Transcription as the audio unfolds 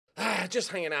Yeah,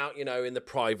 just hanging out, you know, in the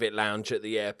private lounge at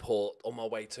the airport on my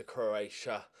way to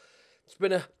Croatia. It's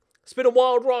been a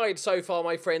wild ride so far,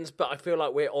 my friends, but I feel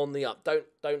like we're on the up.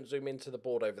 Don't zoom into the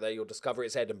board over there. You'll discover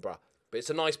it's Edinburgh. But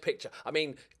it's a nice picture. I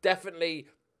mean, definitely,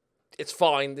 it's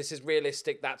fine. This is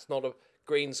realistic. That's not a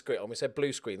green screen. Oh, we said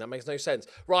blue screen. That makes no sense.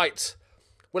 Right.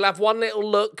 We'll have one little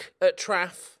look at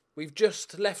Traff. We've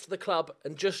just left the club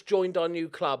and just joined our new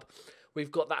club.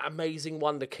 We've got that amazing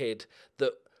wonder kid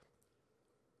that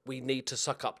we need to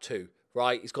suck up to,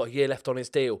 right? He's got a year left on his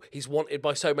deal. He's wanted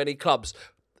by so many clubs.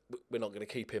 We're not going to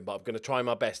keep him, but I'm going to try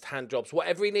my best. Hand jobs,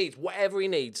 whatever he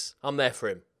needs, I'm there for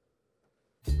him.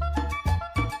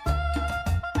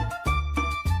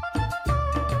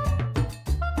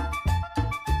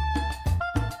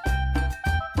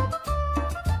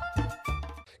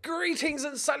 Greetings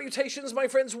and salutations, my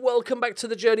friends. Welcome back to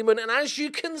the Journeyman. And as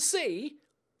you can see,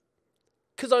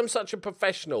 because I'm such a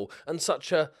professional and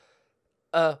such a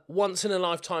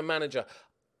once-in-a-lifetime manager,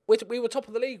 we were top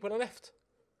of the league when I left.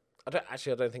 I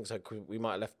don't think so. We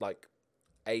might have left like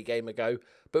a game ago,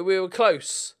 but we were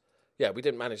close. Yeah, we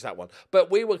didn't manage that one, but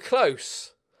we were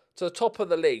close to the top of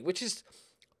the league, which is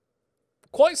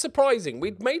quite surprising.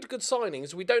 We'd made good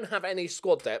signings. We don't have any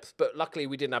squad depth, but luckily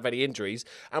we didn't have any injuries,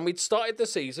 and we'd started the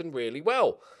season really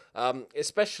well,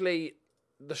 especially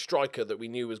the striker that we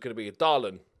knew was going to be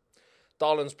Darlan.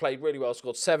 Darlan's played really well,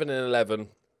 scored 7 in 11.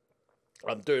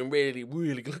 I'm doing really,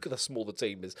 really good. Look at how small the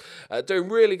team is. Doing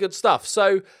really good stuff.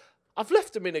 So I've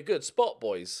left them in a good spot,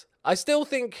 boys. I still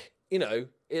think, you know,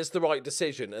 it's the right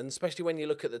decision. And especially when you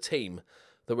look at the team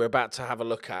that we're about to have a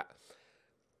look at.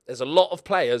 There's a lot of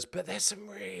players, but there's some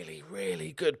really,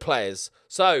 really good players.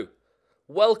 So,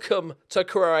 welcome to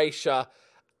Croatia.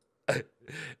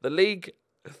 The league,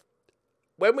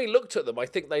 when we looked at them, I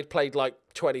think they'd played like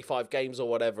 25 games or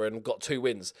whatever and got 2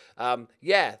 wins.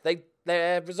 Yeah,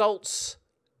 their results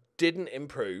didn't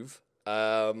improve.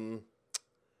 Where's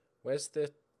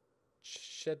the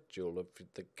schedule of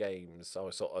the games?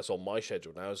 Oh, I saw my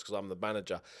schedule now because I'm the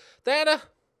manager. They had a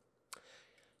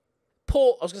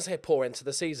poor end to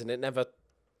the season. It never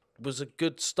was a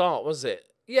good start, was it?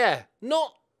 Yeah,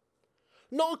 not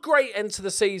a great end to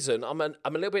the season. I'm a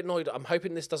little bit annoyed. I'm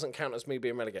hoping this doesn't count as me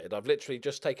being relegated. I've literally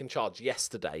just taken charge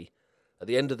yesterday at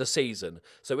the end of the season.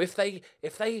 So if they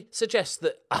suggest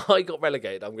that I got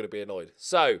relegated, I'm going to be annoyed.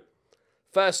 So,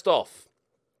 first off,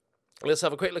 let's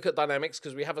have a quick look at dynamics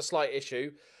because we have a slight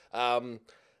issue. That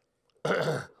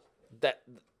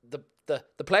the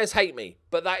players hate me,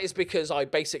 but that is because I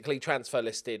basically transfer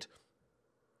listed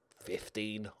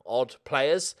 15 odd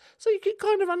players. So you can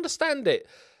kind of understand it.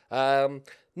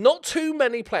 Not too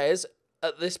many players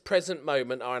at this present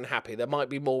moment are unhappy. There might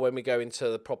be more when we go into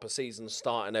the proper season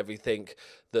start and everything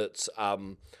that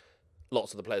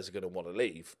lots of the players are going to want to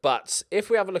leave. But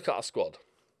if we have a look at our squad,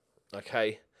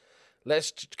 okay,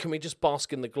 can we just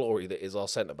bask in the glory that is our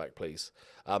centre-back, please?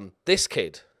 This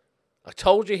kid, I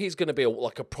told you he's going to be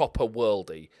like a proper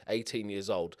worldie, 18 years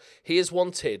old. He is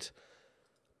wanted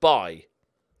by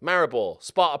Maribor,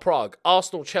 Sparta Prague,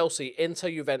 Arsenal, Chelsea,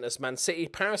 Inter, Juventus, Man City,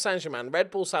 Paris Saint-Germain,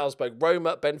 Red Bull Salzburg,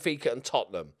 Roma, Benfica and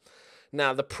Tottenham.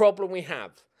 Now, the problem we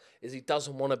have is he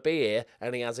doesn't want to be here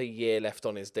and he has a year left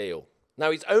on his deal.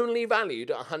 Now, he's only valued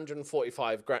at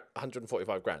 145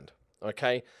 grand,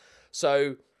 okay?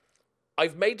 So,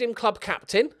 I've made him club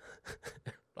captain,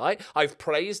 right? I've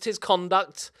praised his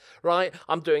conduct, right?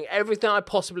 I'm doing everything I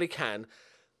possibly can.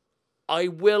 I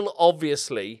will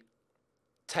obviously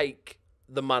take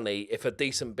the money if a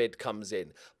decent bid comes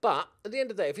in. But at the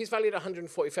end of the day, if he's valued at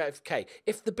 145k,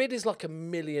 if the bid is like £1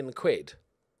 million,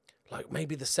 like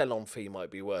maybe the sell-on fee might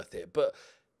be worth it. But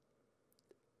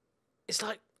it's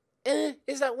like,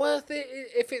 is that worth it?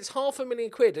 If it's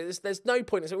 £500,000, there's no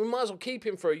point. So we might as well keep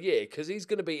him for a year because he's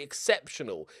going to be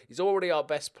exceptional. He's already our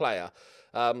best player.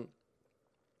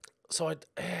 So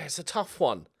it's a tough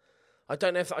one. I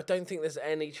don't think there's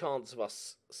any chance of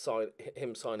us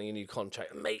him signing a new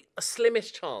contract. Mate, a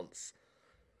slimish chance.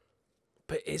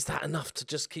 But is that enough to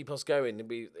just keep us going?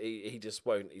 He just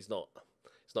won't. He's not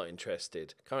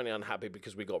interested. Currently unhappy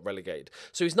because we got relegated.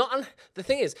 So he's not. The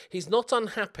thing is, he's not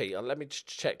unhappy. And let me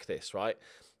check this, right?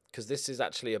 Because this is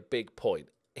actually a big point.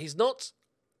 He's not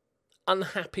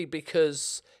unhappy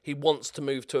because he wants to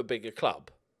move to a bigger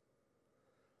club,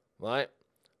 right?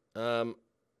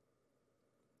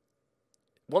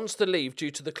 Wants to leave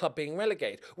due to the club being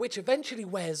relegated, which eventually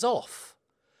wears off.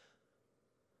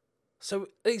 So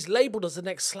he's labelled as the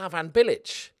next Slaven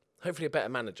Belupo. Hopefully a better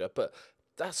manager, but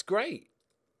that's great.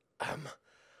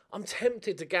 I'm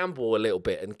tempted to gamble a little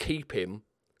bit and keep him,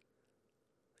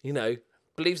 you know,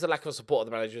 believes the lack of support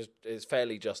of the manager is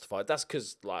fairly justified. That's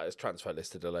because, like, it's transfer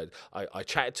listed alone. I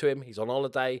chatted to him. He's on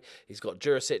holiday. He's got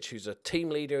Jurisic, who's a team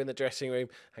leader in the dressing room.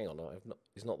 Hang on,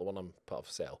 he's not the one I'm part of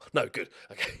for sale. No, good.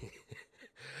 Okay.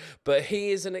 But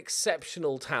he is an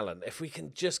exceptional talent. If we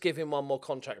can just give him one more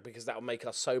contract, because that will make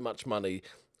us so much money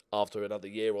after another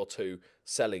year or two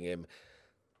selling him.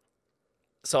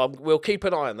 So we'll keep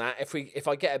an eye on that. If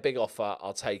I get a big offer,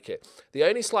 I'll take it. The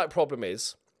only slight problem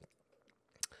is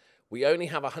we only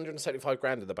have 175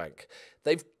 grand in the bank.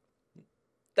 They've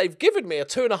given me a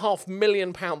 £2.5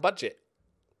 million budget,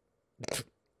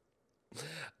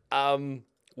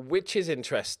 which is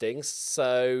interesting.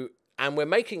 So, and we're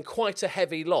making quite a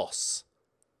heavy loss,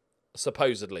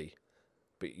 supposedly,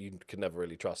 but you can never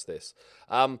really trust this.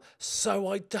 So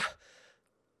I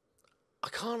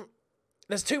can't.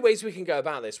 There's two ways we can go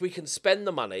about this. We can spend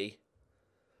the money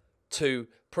to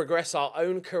progress our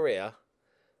own career,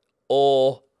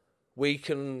 or we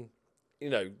can,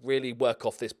 really work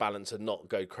off this balance and not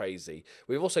go crazy.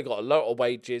 We've also got a lot of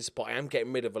wages, but I am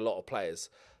getting rid of a lot of players.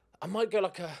 I might go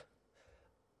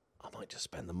I might just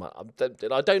spend the money.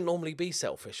 I don't normally be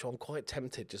selfish, so I'm quite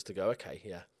tempted just to go, okay,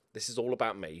 yeah, this is all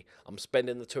about me. I'm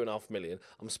spending the £2.5 million.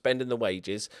 I'm spending the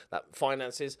wages. That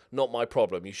finances, not my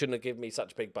problem. You shouldn't have given me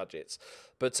such big budgets.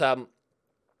 But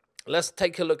let's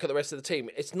take a look at the rest of the team.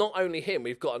 It's not only him.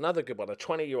 We've got another good one, a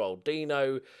 20-year-old,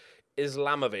 Dino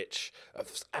Islamovic,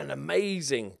 an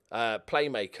amazing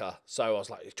playmaker. So I was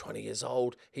like, he's 20 years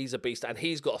old. He's a beast, and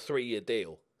he's got a 3-year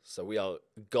deal. So we are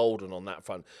golden on that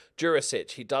front.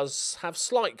 Jurisic, he does have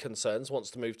slight concerns,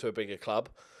 wants to move to a bigger club.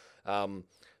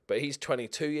 But he's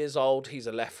 22 years old. He's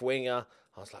a left winger.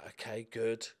 I was like, okay,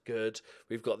 good.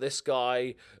 We've got this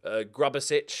guy,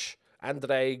 Grubasic,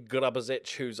 Andrej Grubasic,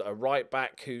 who's a right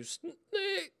back, who's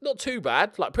not too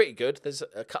bad, like pretty good. There's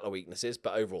a couple of weaknesses,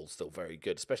 but overall still very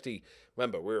good. Especially,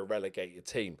 remember, we're a relegated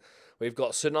team. We've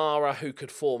got Sonara, who could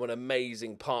form an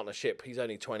amazing partnership. He's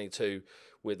only 22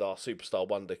 with our superstar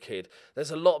wonder kid.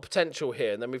 There's a lot of potential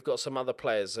here. And then we've got some other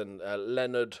players, and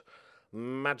Leonard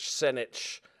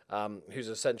Majsenic, who's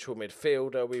a central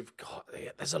midfielder.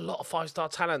 There's a lot of 5-star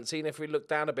talents. Even if we look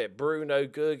down a bit, Bruno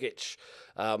Gurgic,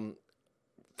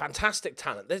 fantastic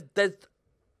talent.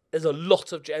 There's a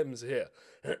lot of gems here.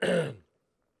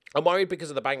 I'm worried because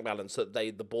of the bank balance that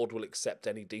the board will accept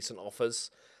any decent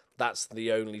offers. That's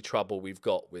the only trouble we've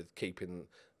got with keeping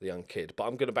the young kid. But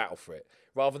I'm going to battle for it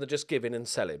rather than just give in and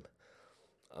sell him.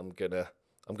 I'm gonna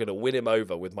win him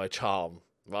over with my charm,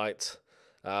 right?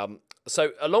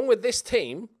 So along with this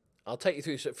team, I'll take you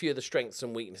through a few of the strengths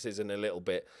and weaknesses in a little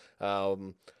bit.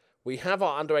 We have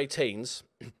our under-18s,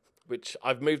 which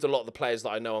I've moved a lot of the players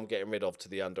that I know I'm getting rid of to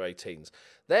the under-18s.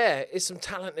 There is some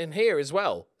talent in here as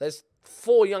well. There's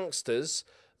 4 youngsters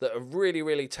that are really,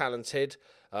 really talented.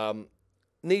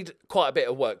 Need quite a bit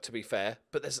of work, to be fair,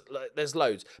 but there's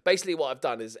loads. Basically, what I've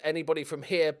done is anybody from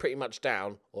here pretty much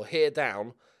down, or here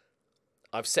down,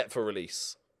 I've set for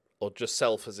release, or just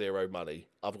sell for 0 money.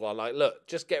 I've gone like, look,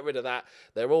 just get rid of that.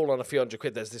 They're all on a few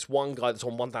 £100. There's this one guy that's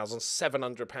on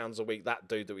 £1,700 a week. That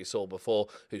dude that we saw before,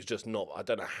 who's just not. I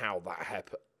don't know how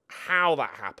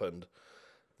that happened.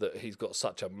 That he's got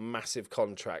such a massive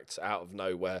contract out of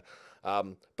nowhere.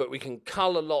 But we can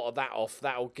cull a lot of that off.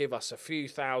 That'll give us a few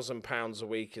 £1,000s a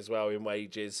week as well in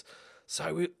wages.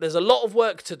 So there's a lot of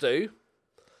work to do,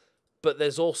 but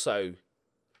there's also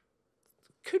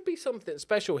could be something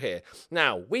special here.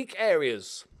 Now, weak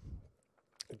areas.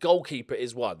 Goalkeeper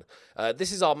is one.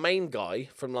 This is our main guy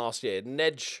from last year,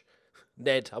 Ned.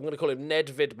 I'm going to call him Ned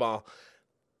Vidmar.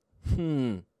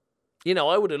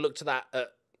 I would have looked at that at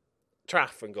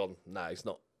Traff and gone, no, he's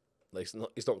not. He's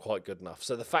not quite good enough.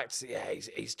 So the fact,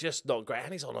 he's just not great,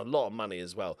 and he's on a lot of money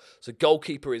as well. So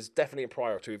goalkeeper is definitely a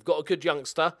priority. We've got a good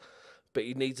youngster, but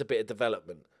he needs a bit of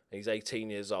development. He's 18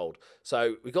 years old.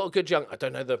 So we've got a good I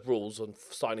don't know the rules on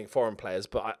signing foreign players,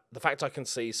 but the fact I can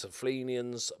see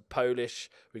Slovenians, Polish,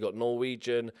 we've got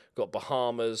Norwegian, got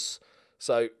Bahamas.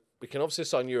 So we can obviously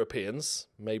sign Europeans,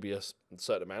 maybe a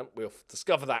certain amount. We'll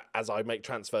discover that as I make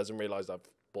transfers and realise I've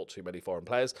bought too many foreign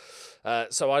players.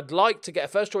 So I'd like to get a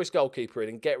first-choice goalkeeper in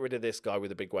and get rid of this guy with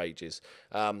the big wages.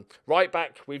 Right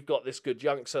back, we've got this good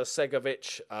youngster,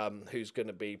 Segovic, who's going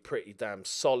to be pretty damn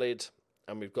solid.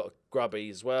 And we've got Grubby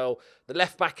as well. The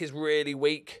left back is really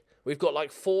weak. We've got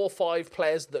like 4 or 5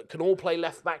 players that can all play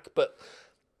left back, but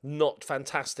not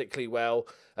fantastically well.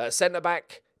 Centre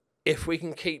back, if we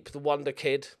can keep the wonder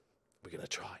kid, we're going to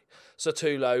try.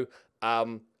 Satulo,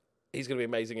 he's going to be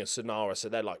amazing as Sonara, so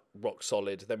they're like rock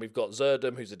solid. Then we've got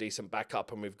Zerdum, who's a decent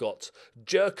backup, and we've got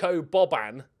Jerko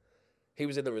Boban. He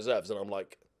was in the reserves, and I'm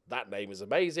like, that name is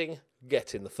amazing.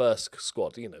 Get in the first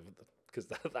squad, because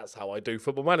that's how I do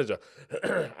Football Manager,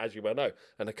 as you well know,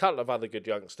 and a couple of other good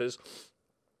youngsters.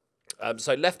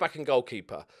 So left back and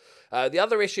goalkeeper. The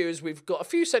other issue is we've got a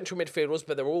few central midfielders,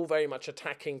 but they're all very much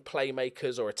attacking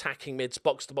playmakers or attacking mids,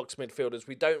 box-to-box midfielders.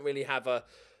 We don't really have a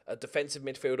defensive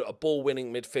midfielder, a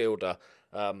ball-winning midfielder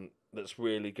that's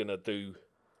really going to do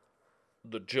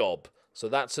the job. So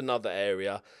that's another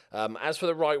area. As for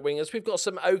the right wingers, we've got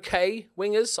some okay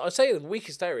wingers. I'd say the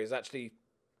weakest area is actually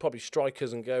probably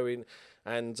strikers and going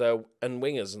and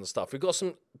wingers and stuff. We've got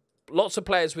lots of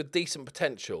players with decent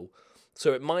potential.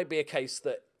 So it might be a case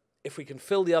that if we can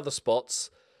fill the other spots,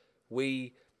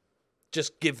 we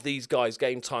just give these guys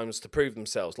game times to prove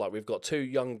themselves. Like we've got 2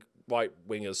 young right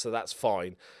wingers, so that's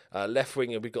fine. Left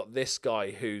winger, we've got this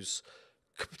guy who's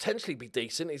could potentially be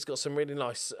decent. He's got some really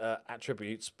nice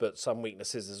attributes, but some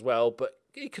weaknesses as well. But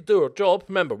he could do a job.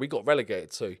 Remember, we got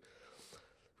relegated too.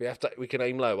 We can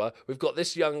aim lower. We've got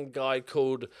this young guy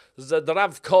called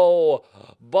Zdravko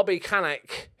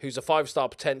Bobikanek, who's a 5-star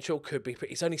potential.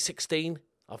 He's only 16.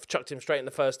 I've chucked him straight in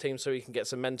the first team so he can get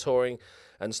some mentoring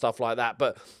and stuff like that.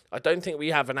 But I don't think we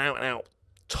have an out-and-out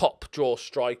top draw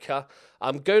striker.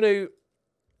 I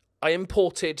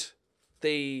imported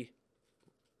the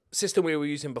system we were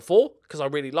using before because I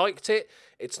really liked it.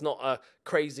 It's not a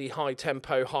crazy high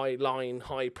tempo, high line,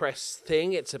 high press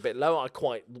thing. It's a bit low. I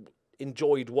quite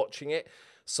enjoyed watching it.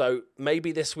 So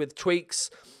maybe this with tweaks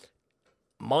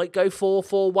might go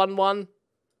 4-4-1-1.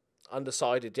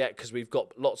 Undecided yet because we've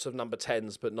got lots of number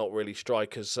 10s but not really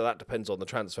strikers. So that depends on the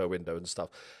transfer window and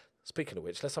stuff. Speaking of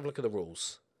which, let's have a look at the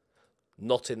rules.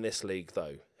 Not in this league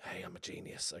though. Hey, I'm a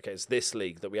genius. Okay, it's this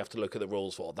league that we have to look at the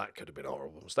rules for. That could have been a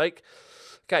horrible mistake.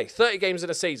 Okay, 30 games in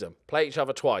a season. Play each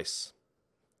other twice.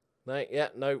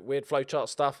 No weird flowchart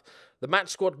stuff. The match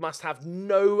squad must have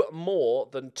no more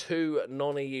than 2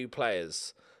 non-EU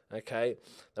players. Okay,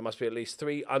 there must be at least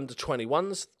 3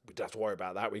 under-21s. We don't have to worry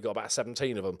about that. We've got about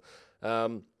 17 of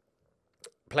them.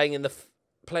 Playing in the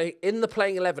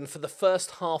playing 11 for the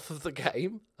first half of the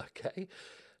game. Okay,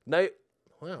 no.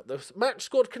 Wow, the match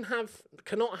squad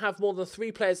cannot have more than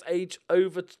 3 players aged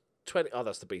over 20. Oh,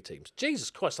 that's the B teams.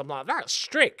 Jesus Christ, I'm like, that's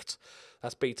strict.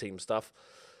 That's B team stuff.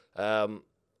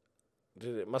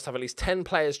 It must have at least 10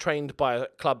 players trained by a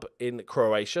club in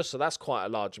Croatia, so that's quite a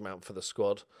large amount for the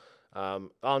squad. Under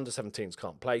 17s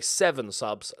can't play. 7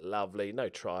 subs, lovely. No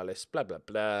trialists, blah, blah,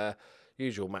 blah.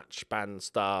 Usual match ban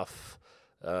stuff.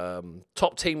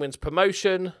 Top team wins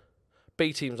promotion.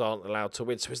 B teams aren't allowed to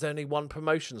win, so is there only 1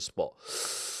 promotion spot?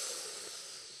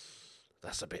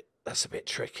 That's a bit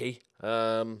tricky.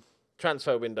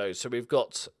 Transfer windows. So we've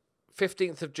got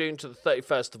 15th of June to the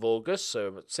 31st of August,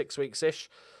 so 6 weeks-ish.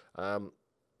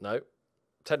 No,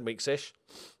 10 weeks-ish.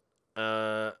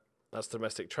 That's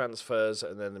domestic transfers,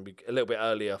 and then a little bit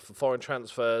earlier for foreign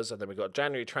transfers, and then we've got a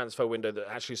January transfer window that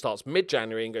actually starts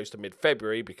mid-January and goes to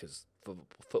mid-February because for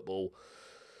football.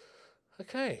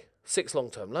 Okay, 6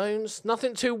 long-term loans.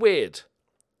 Nothing too weird.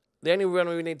 The only one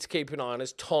we need to keep an eye on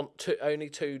is only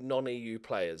 2 non-EU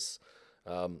players.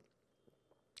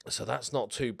 So that's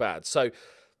not too bad. So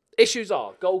issues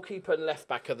are goalkeeper and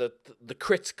left-back are the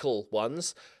critical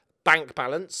ones. Bank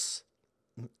balance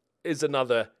is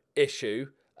another issue.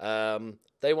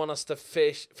 They want us to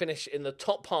finish in the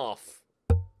top half.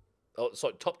 Oh,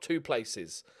 sorry, top 2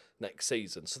 places next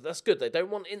season. So that's good. They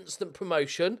don't want instant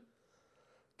promotion.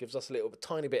 Gives us a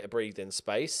tiny bit of breathing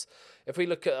space. If we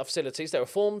look at our facilities, they were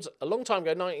formed a long time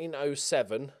ago,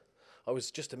 1907. I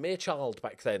was just a mere child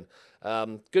back then.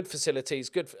 Good facilities,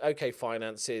 okay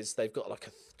finances. They've got like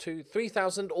a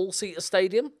 3,000 all-seater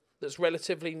stadium that's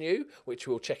relatively new, which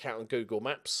we'll check out on Google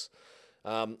Maps.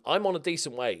 I'm on a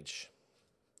decent wage.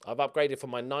 I've upgraded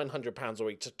from my £900 a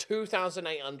week to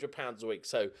 £2,800 a week.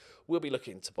 So we'll be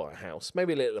looking to buy a house,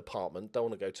 maybe a little apartment. Don't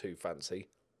want to go too fancy.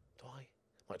 Do I?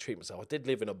 Might treat myself. I did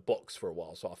live in a box for a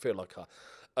while, so I feel like I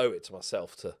owe it to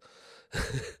myself to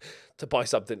to buy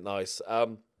something nice.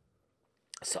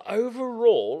 So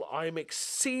overall, I'm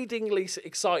exceedingly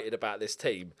excited about this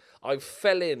team. I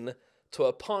fell in to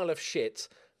a pile of shit,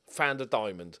 found a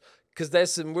diamond, because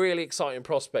there's some really exciting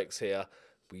prospects here.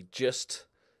 We just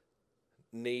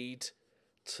need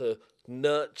to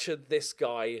nurture this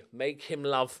guy, make him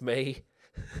love me.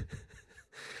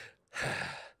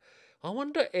 I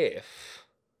wonder if...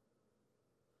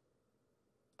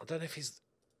 I don't know if he's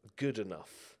good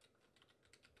enough.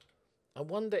 I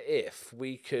wonder if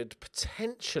we could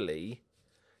potentially...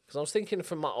 Because I was thinking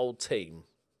from my old team,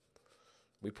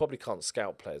 we probably can't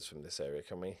scout players from this area,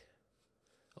 can we?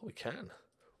 Oh, we can.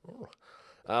 Oh.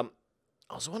 I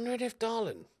was wondering if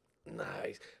Darlin...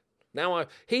 No.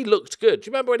 He looked good. Do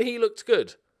you remember when he looked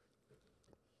good?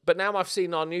 But now I've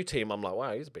seen our new team, I'm like,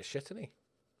 wow, he's a bit shit, isn't he?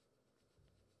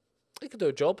 He could do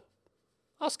a job.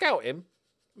 I'll scout him.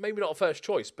 Maybe not a first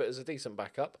choice, but as a decent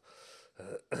backup.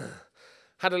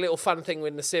 Had a little fun thing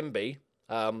with Nasimbi.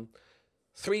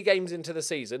 3 games into the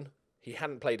season, he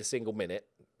hadn't played a single minute.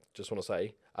 Just want to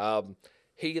say.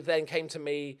 He then came to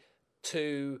me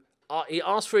to... he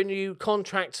asked for a new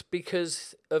contract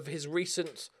because of his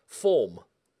recent form.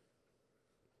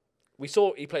 We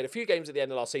saw he played a few games at the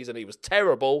end of last season. He was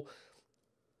terrible.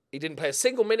 He didn't play a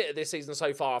single minute of this season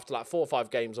so far after like 4 or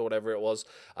 5 games or whatever it was.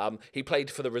 He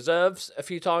played for the reserves a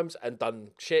few times and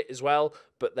done shit as well,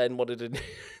 but then wanted a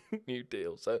new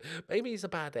deal. So maybe he's a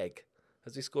bad egg.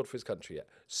 Has he scored for his country yet?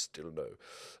 Still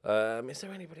no. Is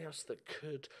there anybody else that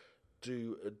could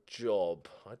do a job?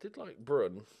 I did like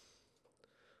Brun,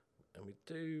 and we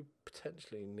do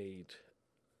potentially need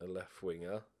a left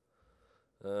winger.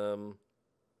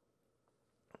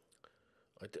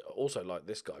 I also like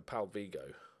this guy, Pal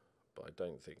Vigo, but I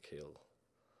don't think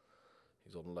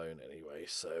he's on loan anyway.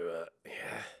 So,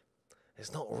 yeah,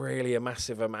 it's not really a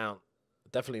massive amount.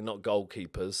 Definitely not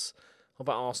goalkeepers. What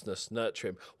about Arsenus? Nurture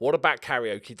him. What about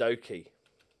Karaoke Doki?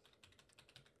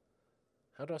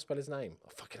 How do I spell his name?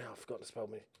 Oh, fucking hell, I forgot to spell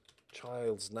my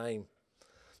child's name.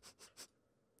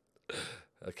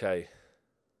 Okay.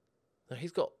 Now,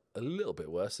 he's got a little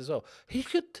bit worse as well. He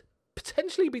could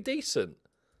potentially be decent.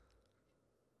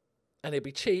 And it'd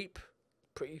be cheap,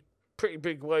 pretty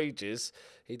big wages.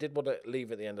 He did want to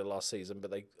leave at the end of last season, but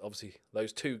they obviously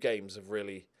those 2 games have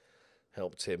really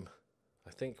helped him. I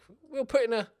think we'll put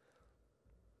in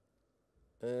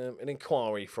an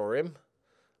inquiry for him.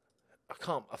 I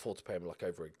can't afford to pay him like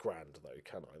over $1,000 though,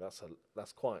 can I?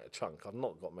 That's quite a chunk. I've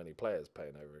not got many players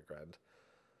paying over $1,000.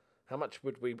 How much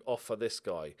would we offer this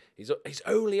guy? He's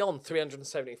only on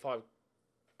 375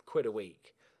 quid a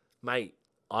week, mate.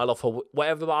 I'll offer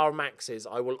whatever our max is.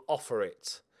 I will offer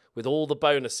it with all the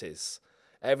bonuses,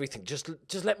 everything. Just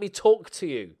let me talk to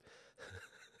you.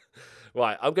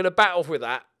 Right, I'm going to battle with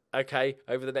that, okay,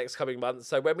 over the next coming months.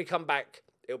 So when we come back,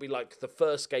 it'll be like the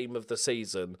first game of the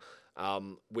season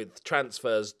with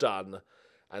transfers done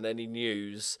and any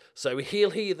news. So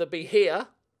he'll either be here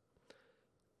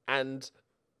and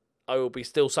I will be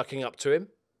still sucking up to him.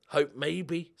 Hope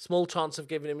maybe, small chance of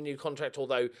giving him a new contract,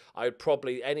 although I would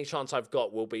probably, any chance I've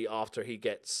got will be after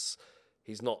he's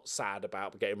not sad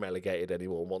about getting relegated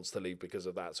anymore and wants to leave because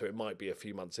of that. So it might be a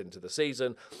few months into the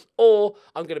season. Or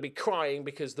I'm going to be crying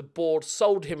because the board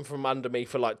sold him from under me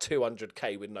for like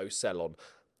 200k with no sell on.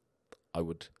 I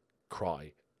would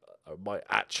cry. I might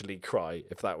actually cry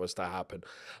if that was to happen.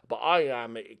 But I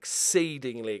am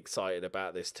exceedingly excited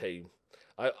about this team.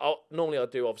 Normally I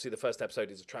do, obviously, the first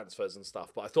episode is transfers and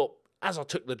stuff, but I thought, as I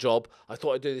took the job, I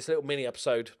thought I'd do this little mini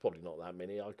episode, probably not that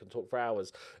mini, I can talk for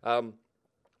hours,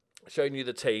 showing you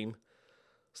the team.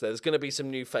 So there's going to be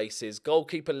some new faces.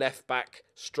 Goalkeeper, left back,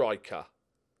 striker.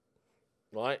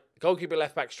 Right? Goalkeeper,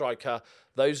 left back, striker.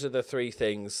 Those are the 3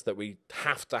 things that we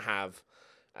have to have.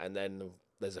 And then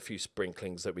there's a few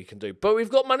sprinklings that we can do. But we've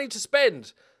got money to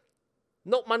spend.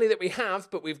 Not money that we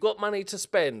have, but we've got money to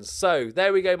spend. So,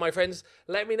 there we go, my friends.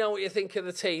 Let me know what you think of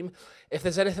the team. If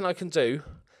there's anything I can do,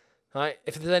 right?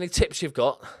 If there's any tips you've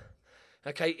got,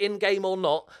 okay, in-game or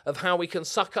not, of how we can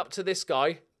suck up to this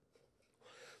guy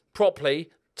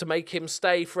properly to make him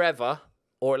stay forever,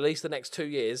 or at least the next 2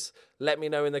 years, let me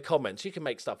know in the comments. You can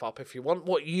make stuff up if you want.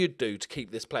 What you'd do to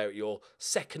keep this player at your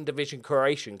 2nd division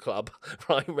Croatian club,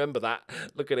 right? Remember that.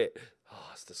 Look at it.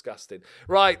 Oh, it's disgusting.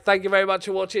 Right, thank you very much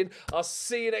for watching. I'll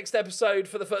see you next episode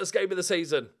for the first game of the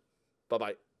season.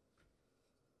 Bye-bye.